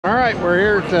All right, we're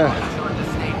here at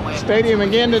the stadium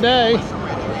again today. So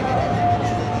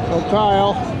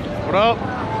Kyle, what up?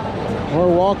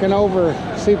 We're walking over,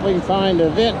 see if we can find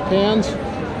event pins.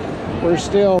 We're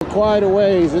still quite a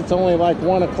ways. It's only like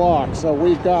 1 o'clock, so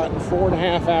we've got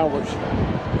 4.5 hours.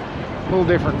 A little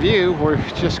different view. We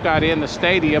just got in the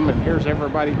stadium, and here's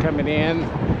everybody coming in.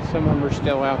 Some of them are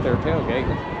still out there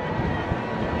tailgating.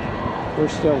 We're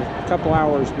still a couple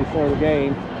hours before the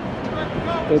game.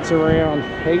 It's around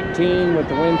 18 with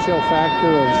the wind chill factor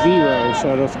of 0,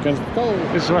 so it's cold.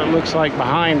 This is what it looks like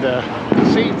behind the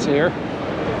seats here.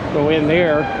 Go in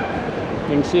there,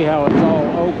 you can see how it's all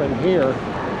open here.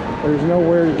 There's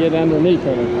nowhere to get underneath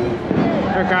it.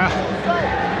 Okay,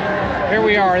 here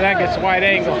we are. That gets wide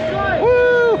angle.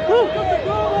 Woo! Woo!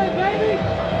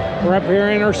 We're up here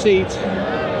in our seats,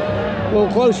 a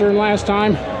little closer than last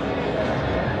time.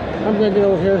 I'm gonna get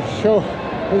over here and show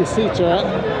where the seats are at.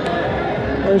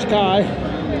 There's Kai.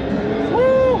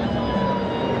 Woo!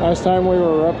 Last time we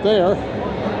were up there.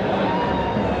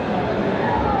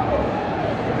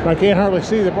 I can't hardly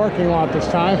see the parking lot this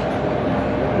time,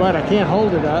 but I can't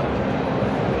hold it up.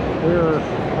 We're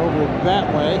over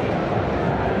that way.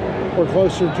 We're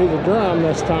closer to the drum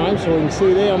this time, so we can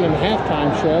see them in the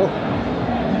halftime show.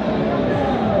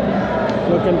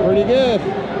 Looking pretty good.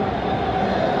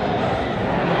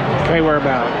 Okay, we're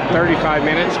about 35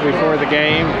 minutes before the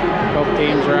game. Both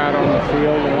teams are out on the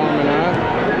field warming up.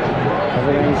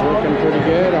 Everything's looking pretty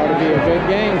good. Ought to be a good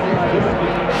game.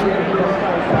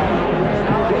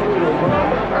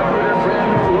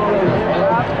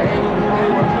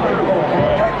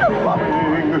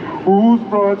 Whose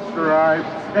broad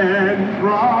stripes and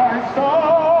bright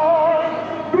stars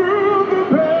through the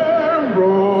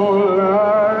perilous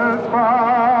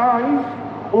fight,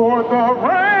 o'er the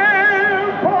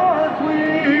ramparts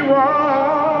we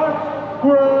watch,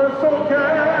 were so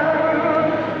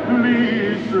gallantly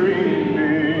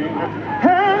streaming,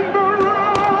 and the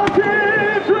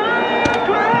rockets red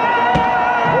glare,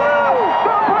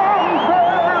 the bombs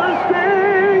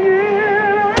bursting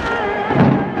in,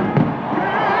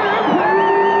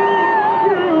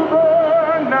 through the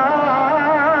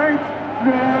night,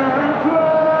 their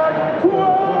flag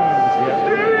was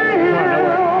still.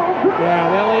 Yeah,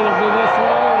 they'll either be this way.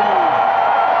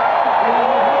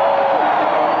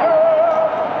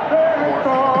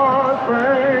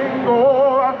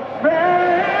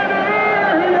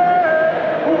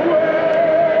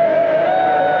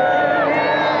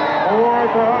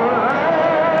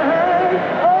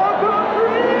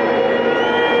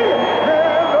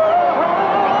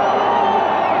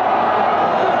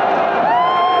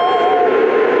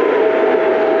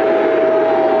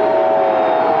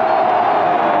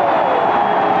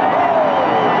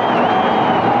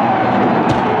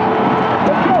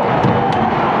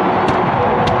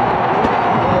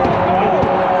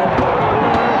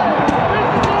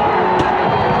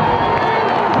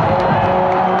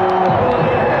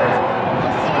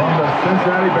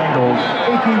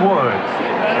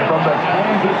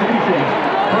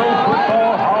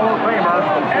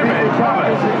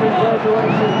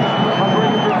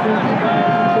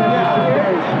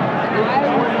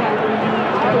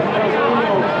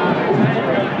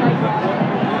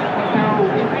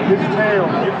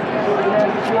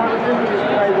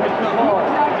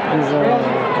 He's a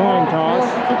coin toss.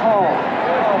 Oh,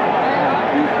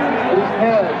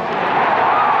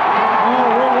 we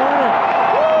won it.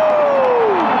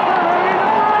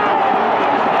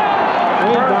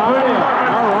 We got it.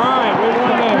 All right, we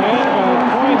won the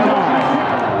coin toss.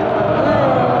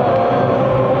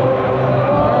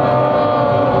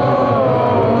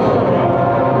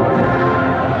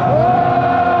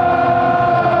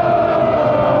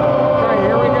 Okay,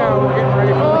 here we go. We're getting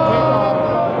ready for the kickoff.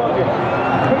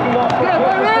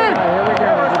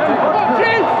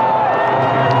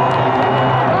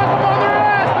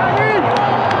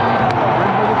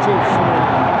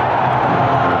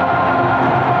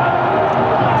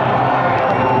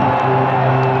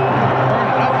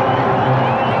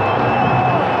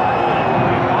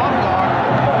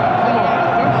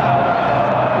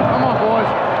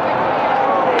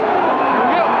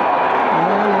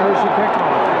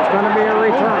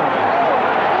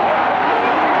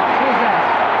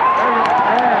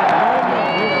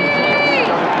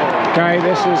 Okay,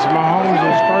 this is Mahomes'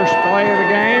 first play of the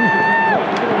game.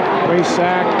 We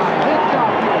sacked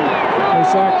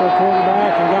our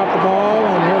quarterback and got the ball,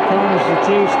 and here comes the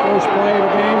Chiefs' first play of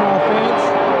the game offense.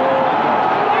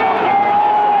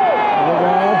 Here we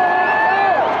go.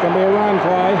 It's going to be a run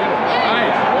play.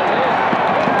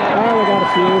 Oh, we got a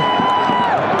few.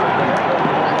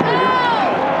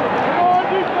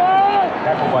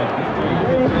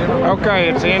 Okay,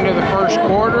 it's the end of the first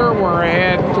quarter. We're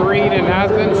ahead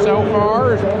 3-0 so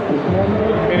far. It's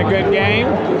been a good game.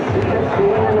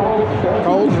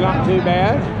 Cold's not too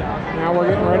bad. Now we're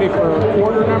getting ready for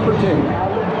quarter number 2.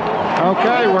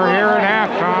 Okay, we're here at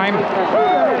halftime.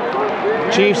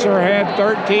 Chiefs are ahead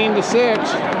 13-6.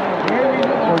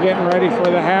 We're getting ready for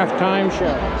the halftime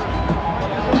show.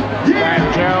 Fat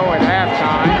Joe at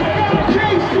halftime.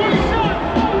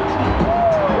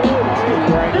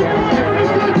 Right down there.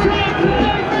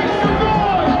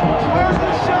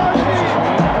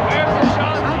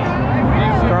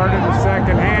 Started the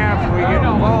second half. We get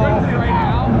the ball.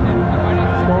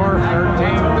 Score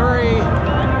 13-3.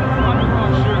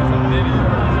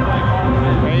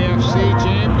 AFC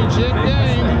Championship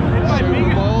game.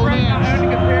 Super Bowl next.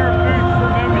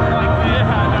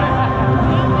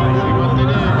 See what they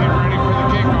do. Get ready for the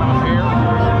kickoff here.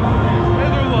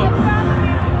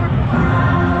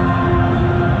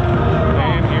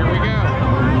 And here we go.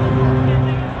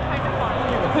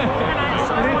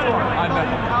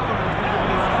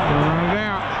 Run it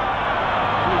out.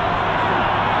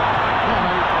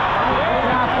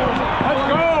 Let's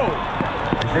go.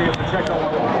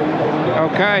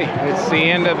 Okay, it's the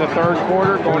end of the third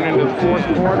quarter, going into the fourth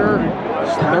quarter.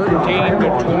 It's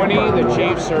 13-20. The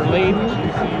Chiefs are leading.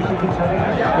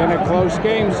 Been a close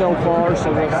game so far,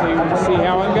 so we'll see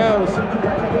how it goes.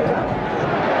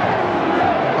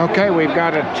 Okay, we've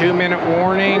got a 2-minute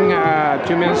warning.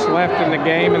 2 minutes left in the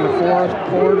game in the fourth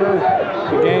quarter.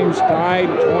 The game's tied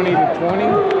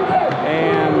 20-20,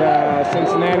 and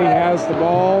Cincinnati has the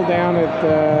ball down at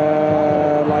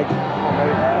like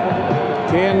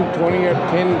 10, 20, or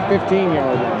 10, 15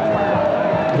 yard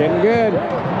line. Getting good.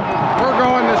 We're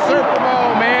going to Super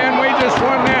Bowl, man. We just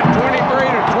won that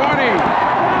 23-20.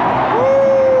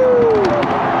 Woo!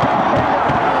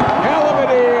 Hell of a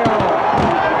deal.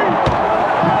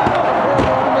 We're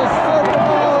going to Super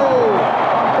Bowl.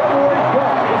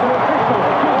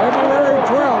 February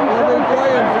 12th. We'll be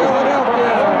playing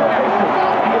Philadelphia.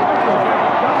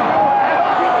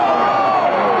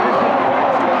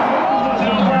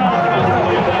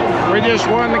 We just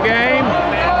won the game.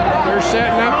 They're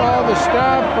setting up all the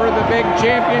stuff for the big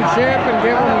championship and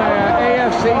giving them the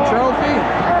AFC trophy.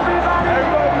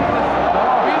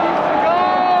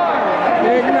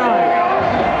 Big night.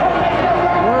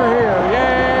 We're here.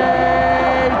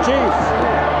 Yay, Chiefs.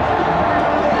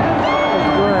 That's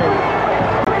great.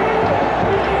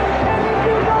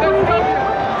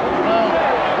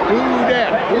 Who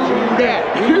that? Who that?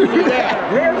 Who that?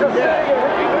 Who that?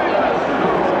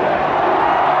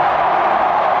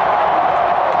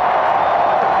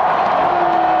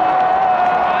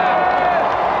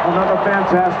 Another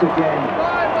fantastic game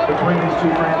between these two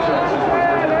franchises.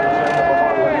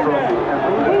 Trophy and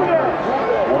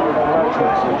one of the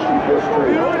legends in Chief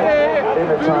history.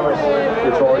 David Thomas,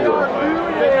 it's all yours.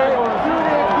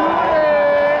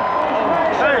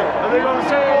 Hey, are they going to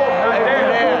say over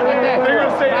there? They're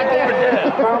going to say over there.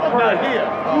 Not here.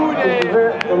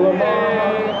 The Lamar.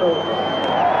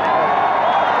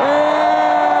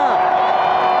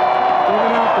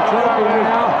 Giving out the trophy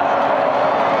now.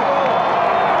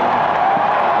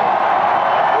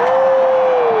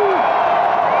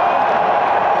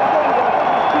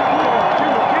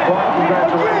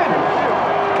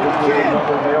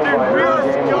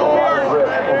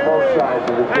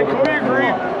 Hey, can we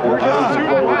agree? We're just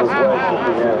shooting this way.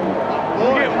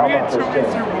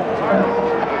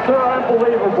 They're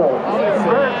unbelievable.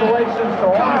 Congratulations to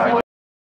all